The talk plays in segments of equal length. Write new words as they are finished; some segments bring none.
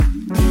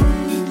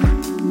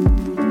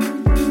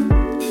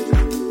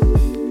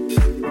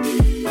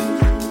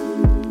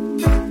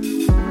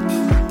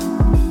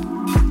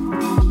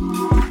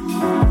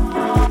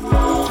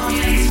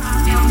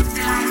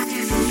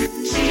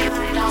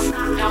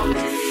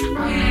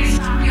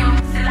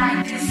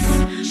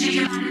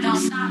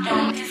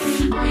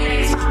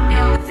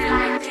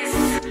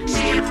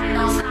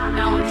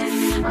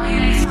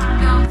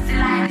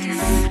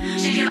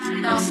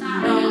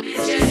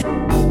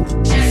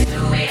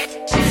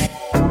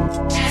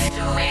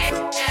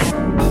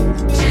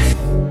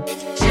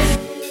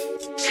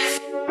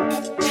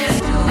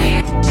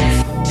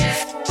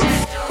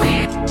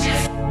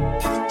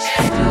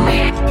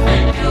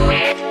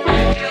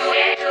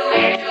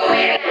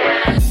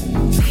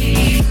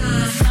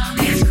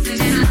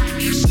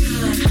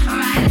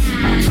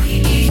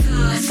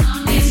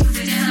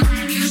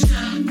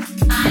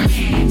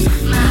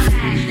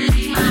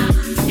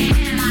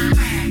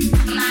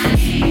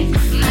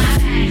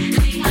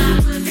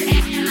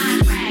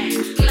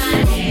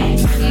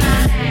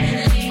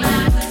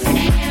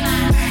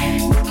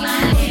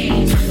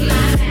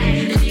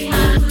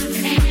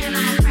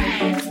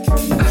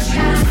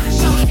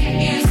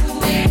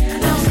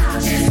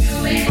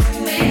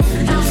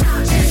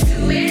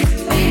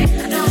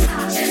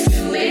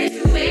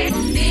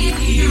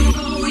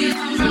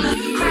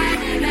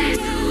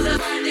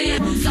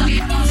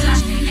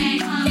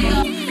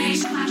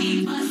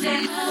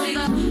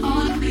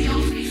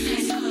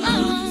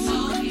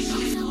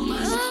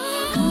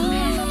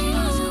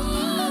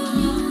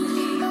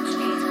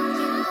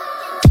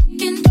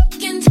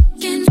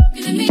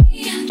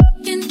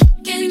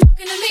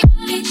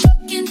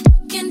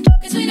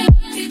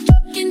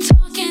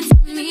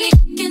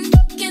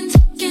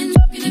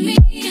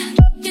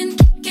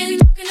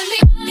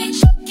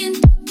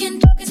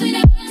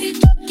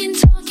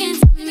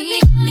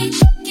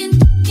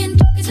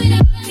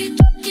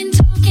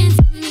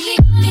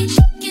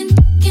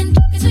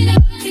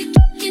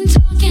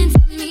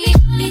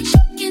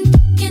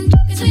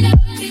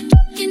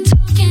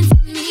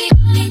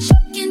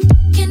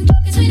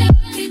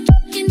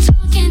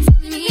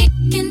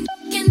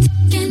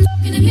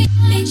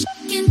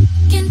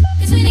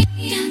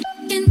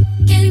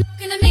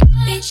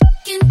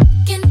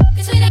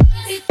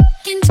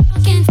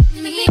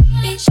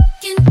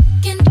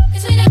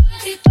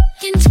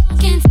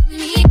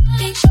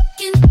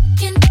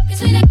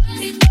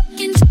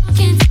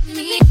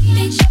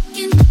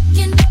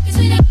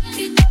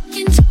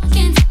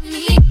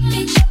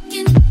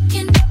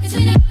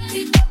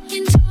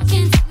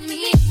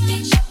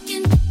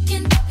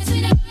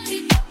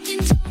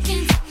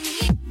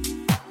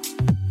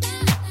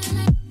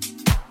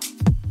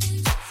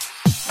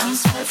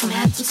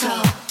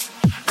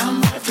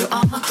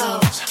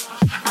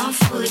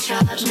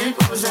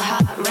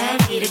heart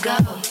ready to go.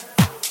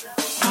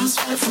 I'm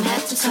sweat from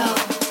head to toe.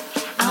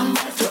 I'm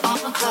wet through all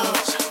my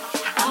clothes.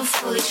 I'm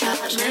fully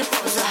charged,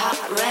 nipples are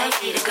hot,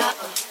 ready to go.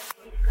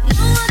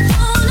 No, I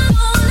don't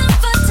live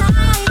for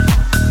time.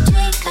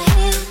 Take a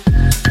hit.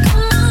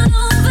 Come on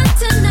over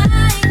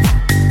tonight.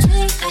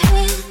 Take a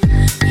hit.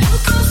 You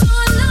come so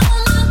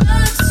alone, my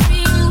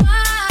bloodstream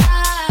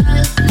wild.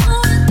 No,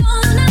 I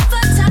don't live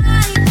for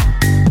time.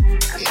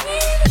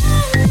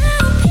 I'm right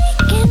now,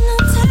 peeking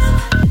on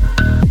top.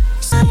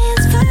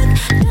 Science fuck,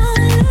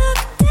 don't look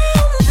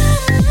down,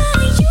 mama.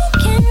 You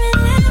can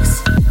relax.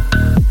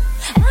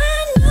 I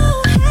know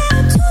how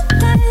to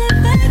dial it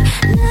back,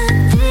 not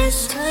this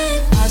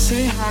time. I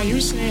say how, you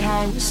say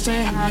how, we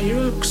stay how, you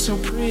look so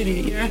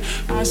pretty, yeah.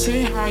 I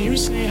say how, you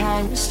say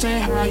how, we stay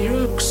how, you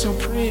look so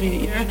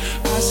pretty, yeah.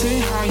 I say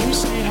how, you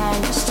say how,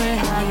 we stay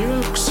how, you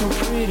look so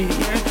pretty,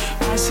 yeah.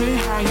 I say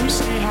how, you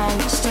say how,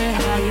 we stay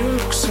how, you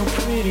look so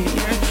pretty,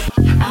 yeah.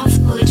 I'm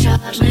fully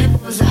charged,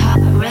 nipples are hot,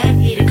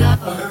 ready to go.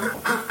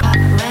 Hot,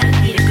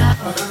 ready to go.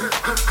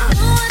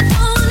 No, I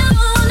don't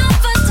live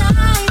for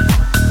time.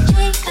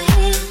 Take a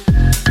hit.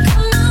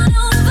 Come on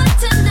over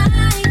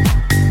tonight.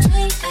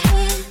 Take a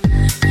hit.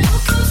 You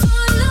come so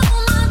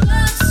alone, my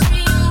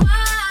bloodstream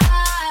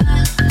wild.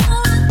 No,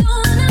 I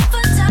don't live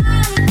for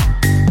time.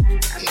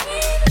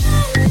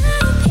 I'm right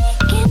now,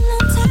 peeking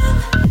on top.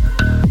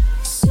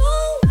 So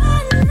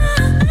what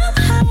now? I'm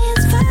high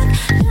as fuck.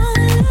 Don't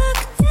look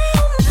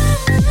down,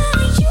 mama.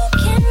 You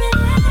can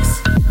relax.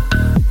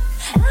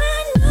 I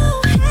know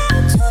how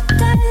to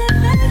dial it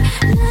back,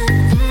 not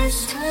this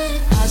time.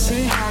 I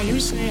say how, you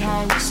say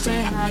how, we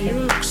stay how, you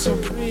look so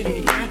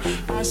pretty, yeah.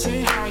 I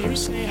say how, you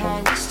say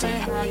how, we stay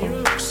how, you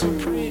look so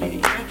pretty,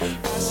 yeah.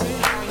 I say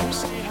how, you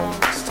say how,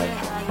 we stay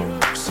how, you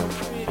look so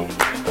pretty,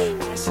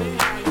 yeah. I say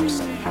how, you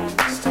say how,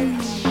 we stay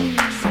how, you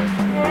look so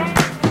pretty.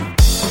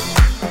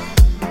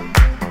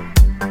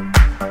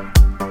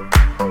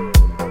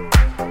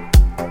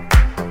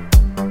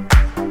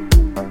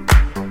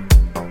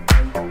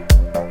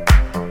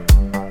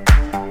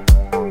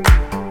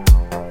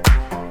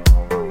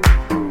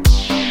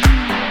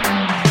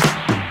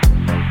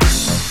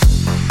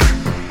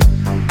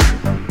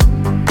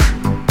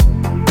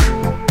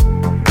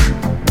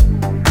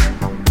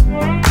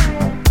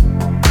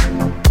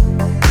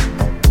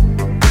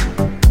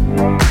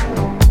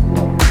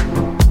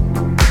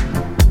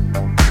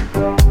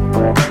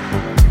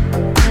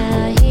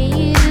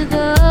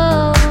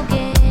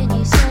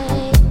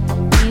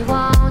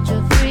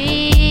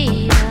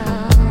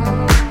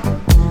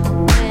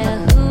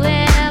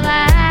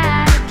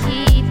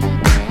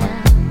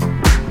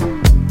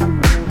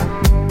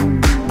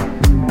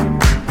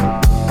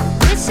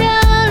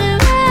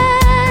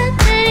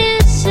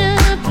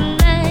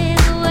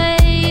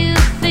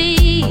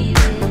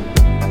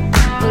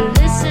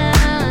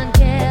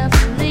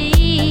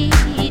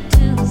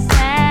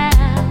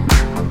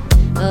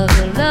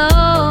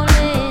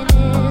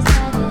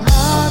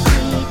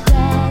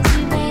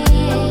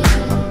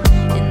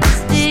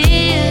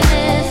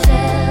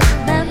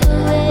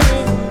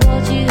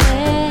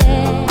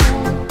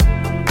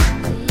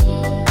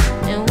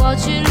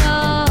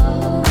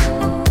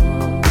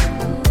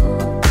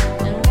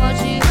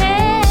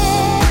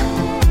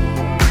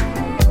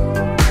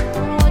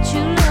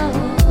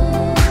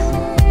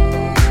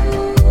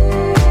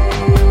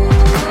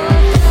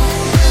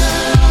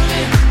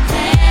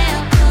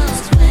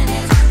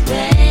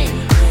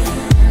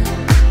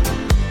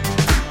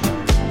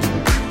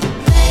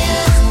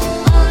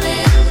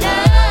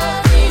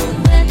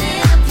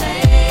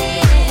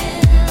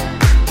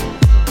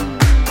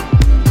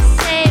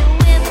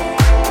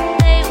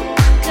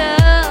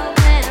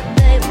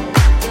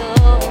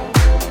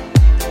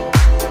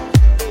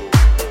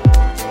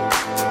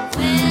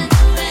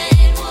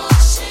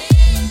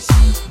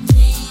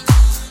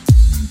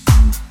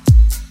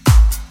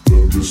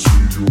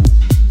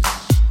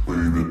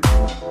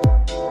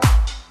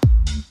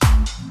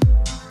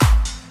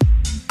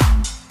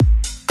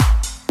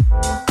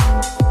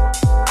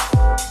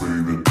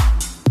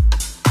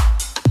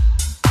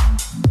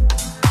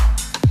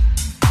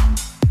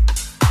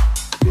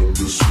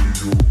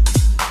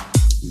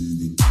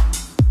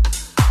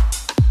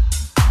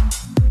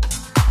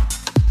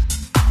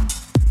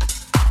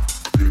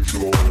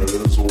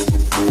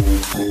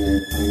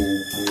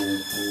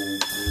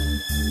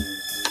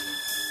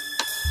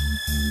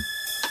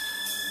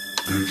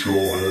 Get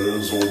your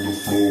hands on the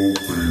floor,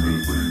 baby,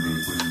 baby,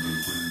 baby,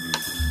 baby, baby,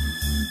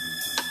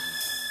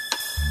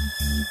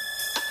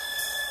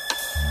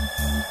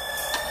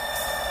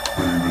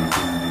 baby,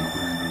 baby, baby,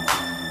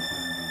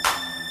 baby.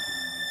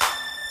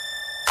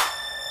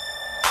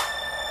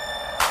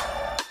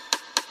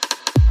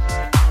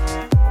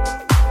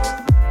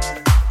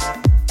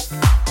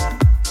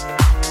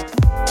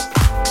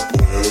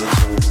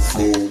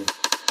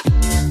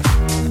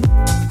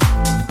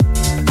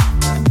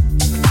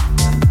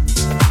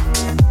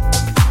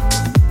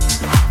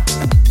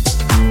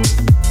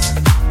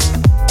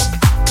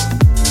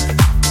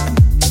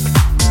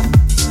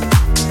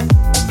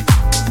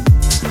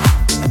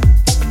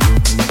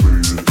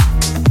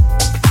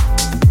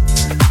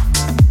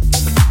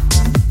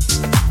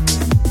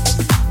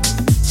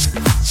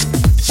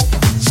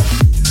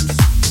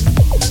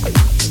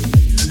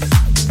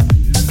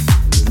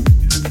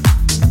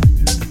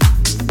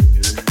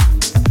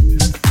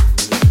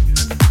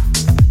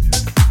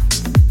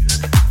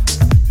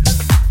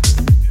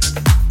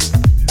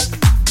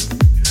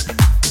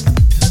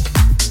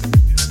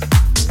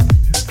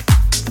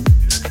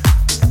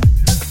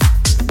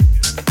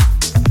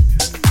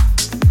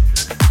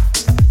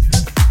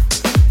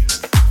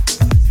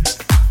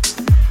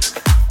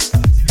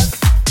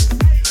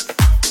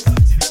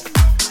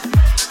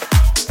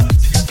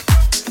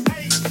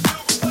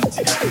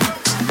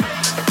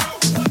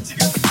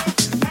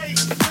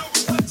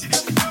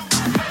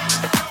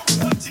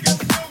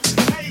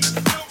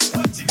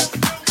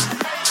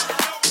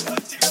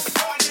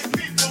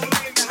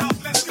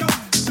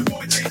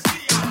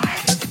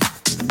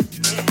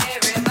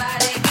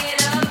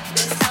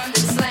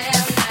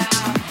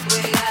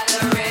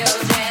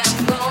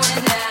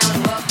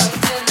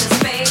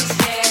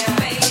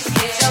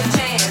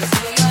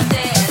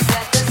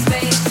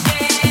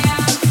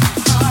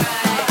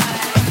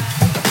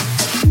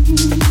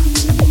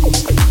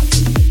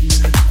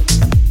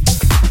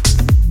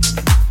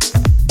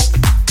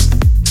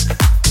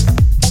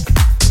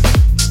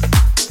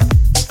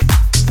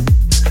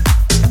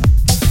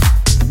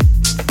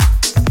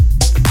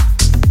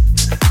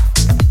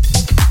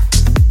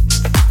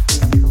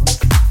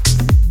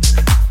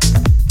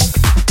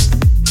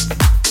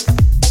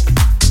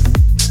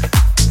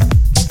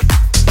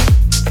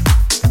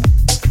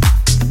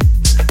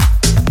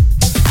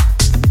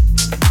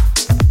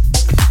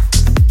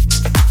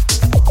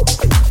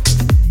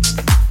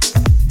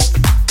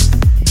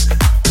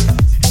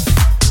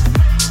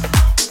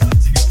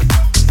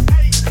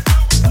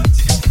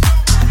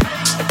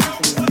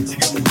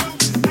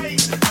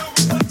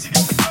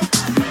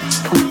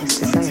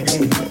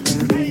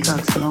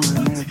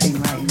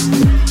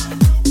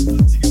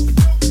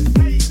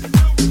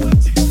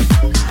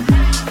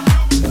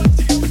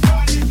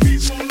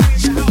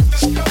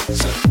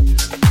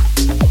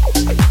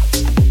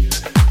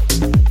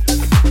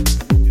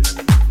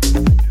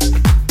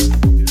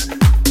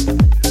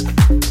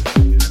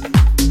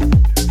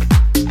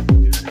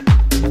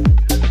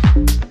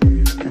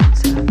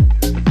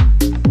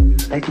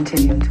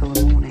 continue until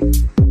the morning.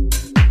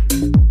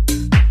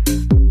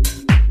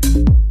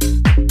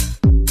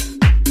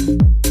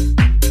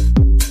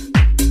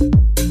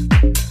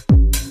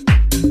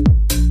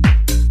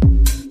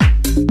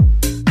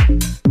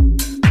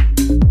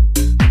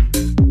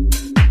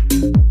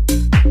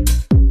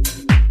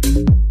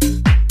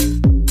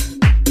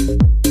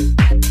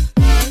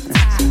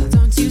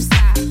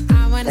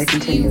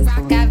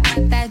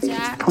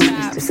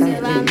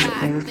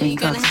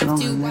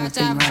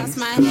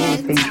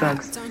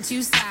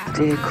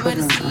 The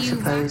equivalent, I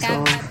suppose,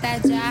 of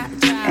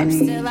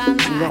any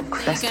rock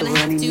festival,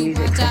 any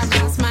music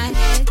festival.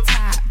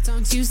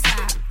 Don't you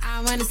stop,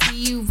 I wanna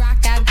see you rock,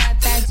 I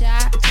got that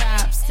drop,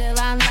 still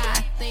on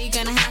lock, they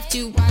gonna have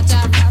to watch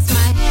out, lost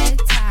my head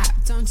top.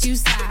 Don't you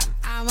stop,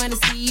 I wanna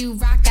see you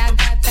rock, I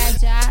got that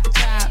drop,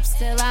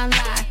 still on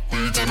lock,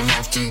 they gonna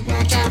have to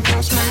watch out,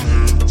 lost my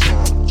head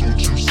top. Don't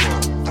you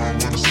stop, I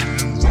wanna see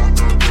you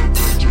rock, I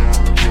got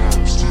that drop,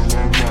 still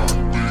on lock,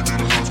 they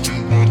gonna have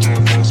to watch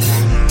out, lost my head. Lost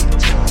my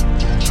head top,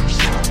 don't you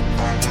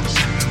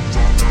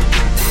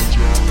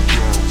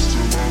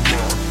stop. I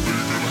wanna see you rock, I got that drop, still on lock.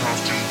 But you're gonna have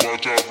to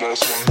watch out, lost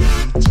my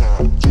head top,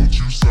 don't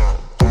you stop.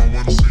 I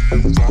wanna see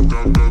you rock,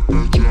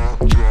 I got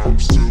that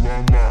drop, still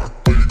on lock.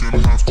 But you're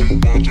gonna have to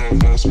watch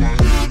out, lost my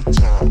head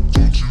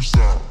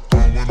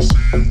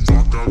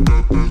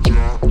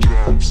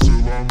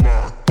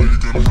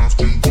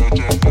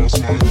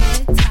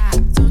top,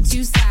 don't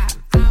you stop.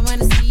 I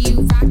wanna see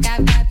you rock,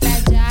 I got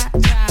that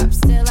drop,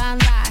 still on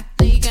lock.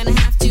 But you're gonna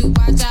have to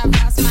watch out,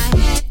 lost my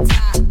head top,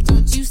 don't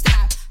you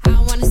stop. I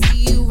wanna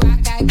see you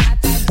rock, I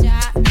got that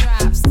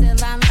drop, still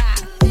on lock.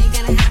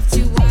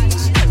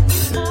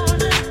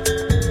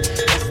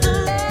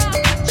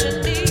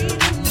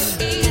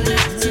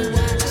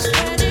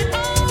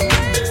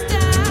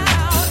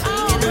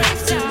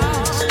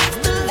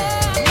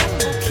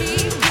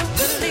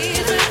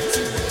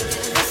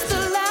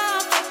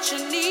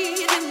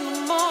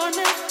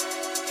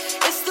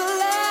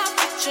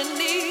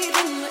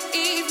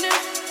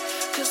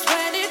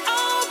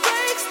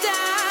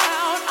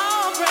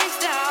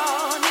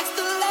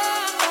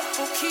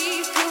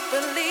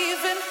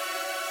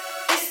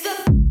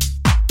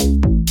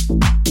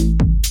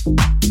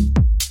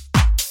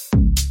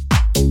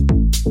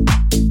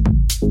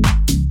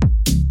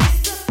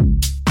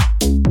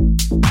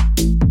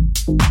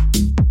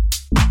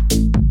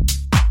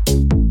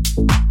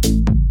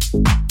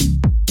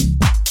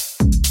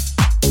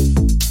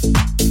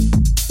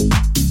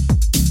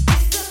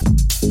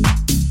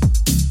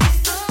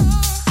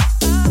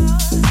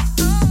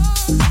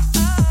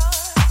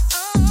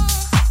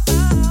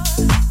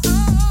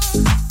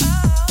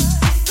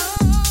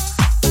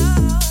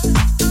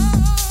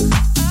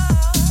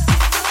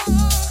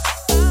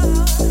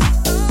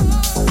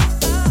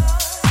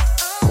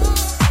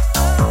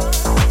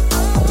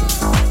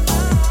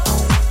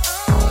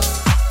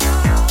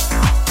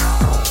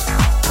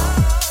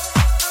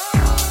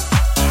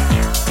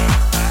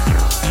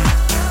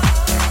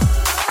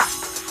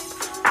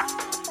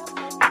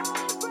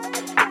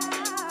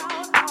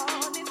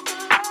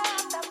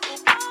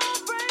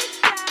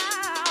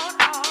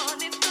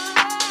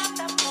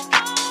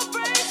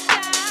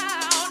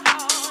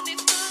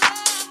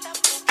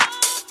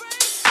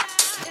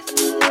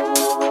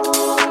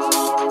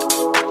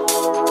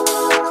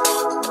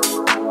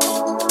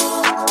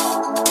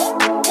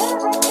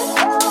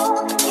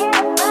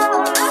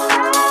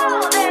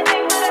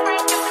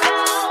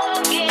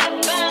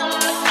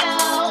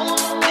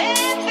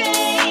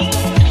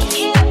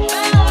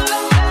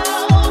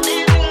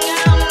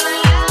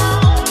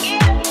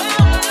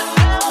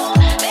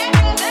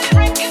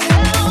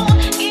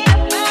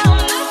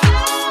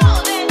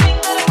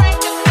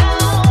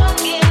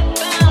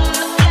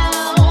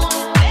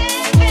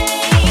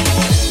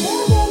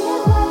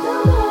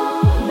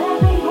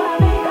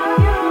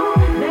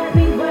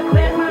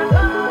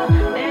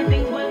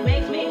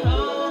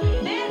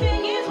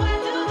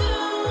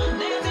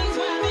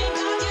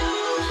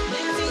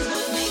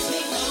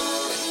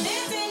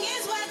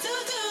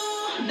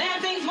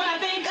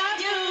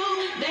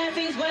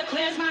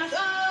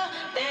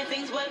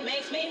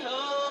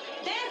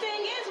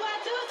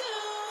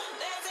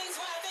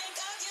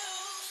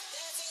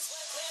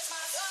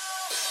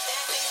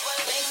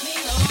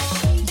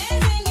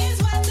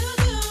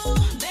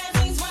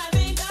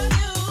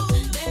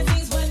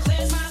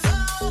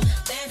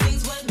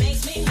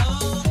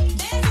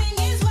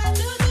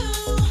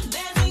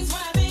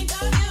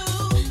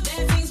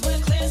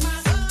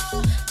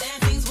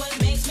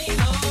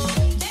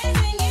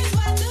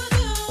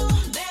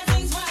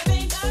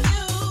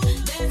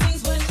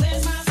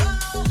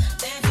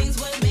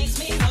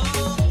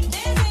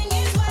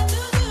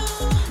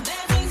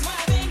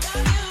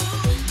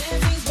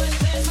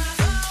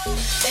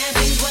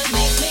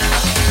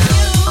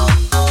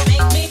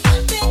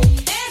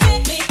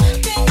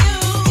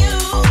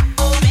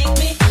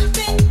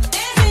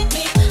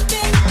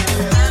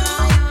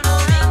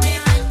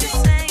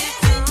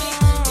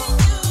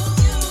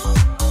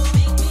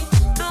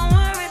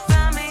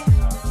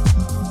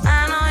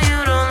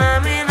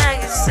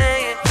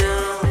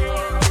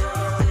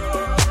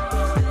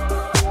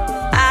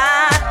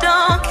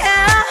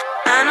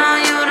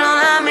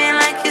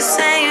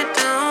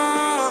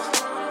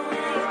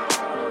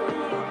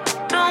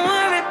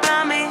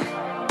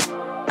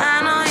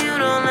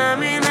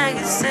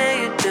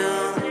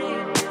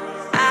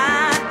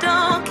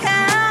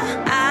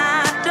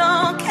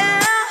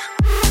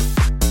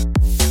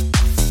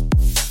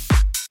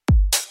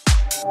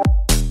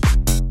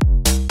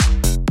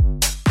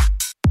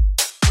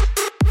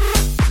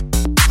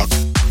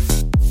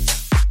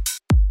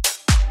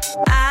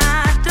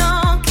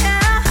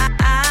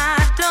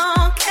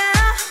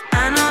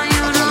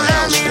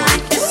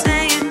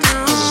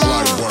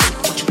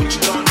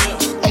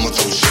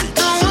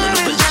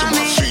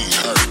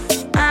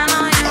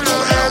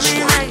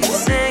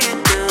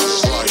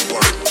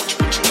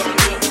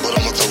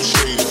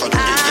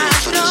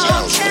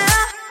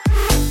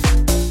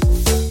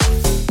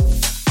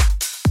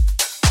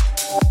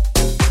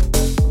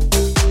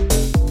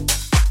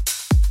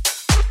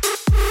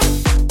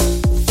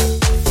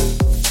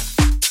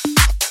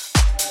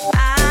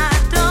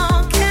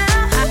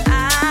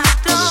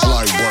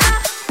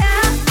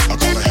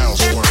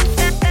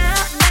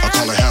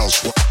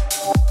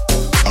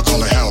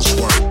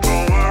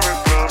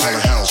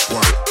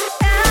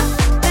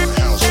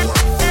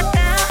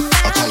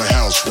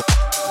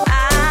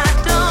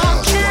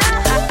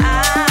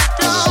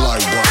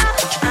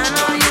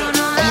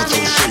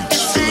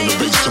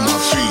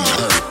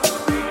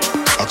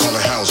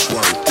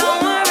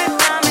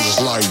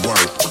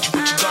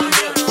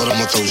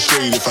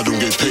 shade if I don't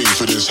get paid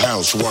for this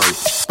housework.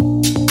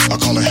 I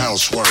call it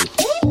housework,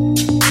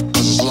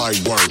 cause it's light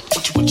work.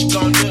 What you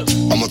gonna do?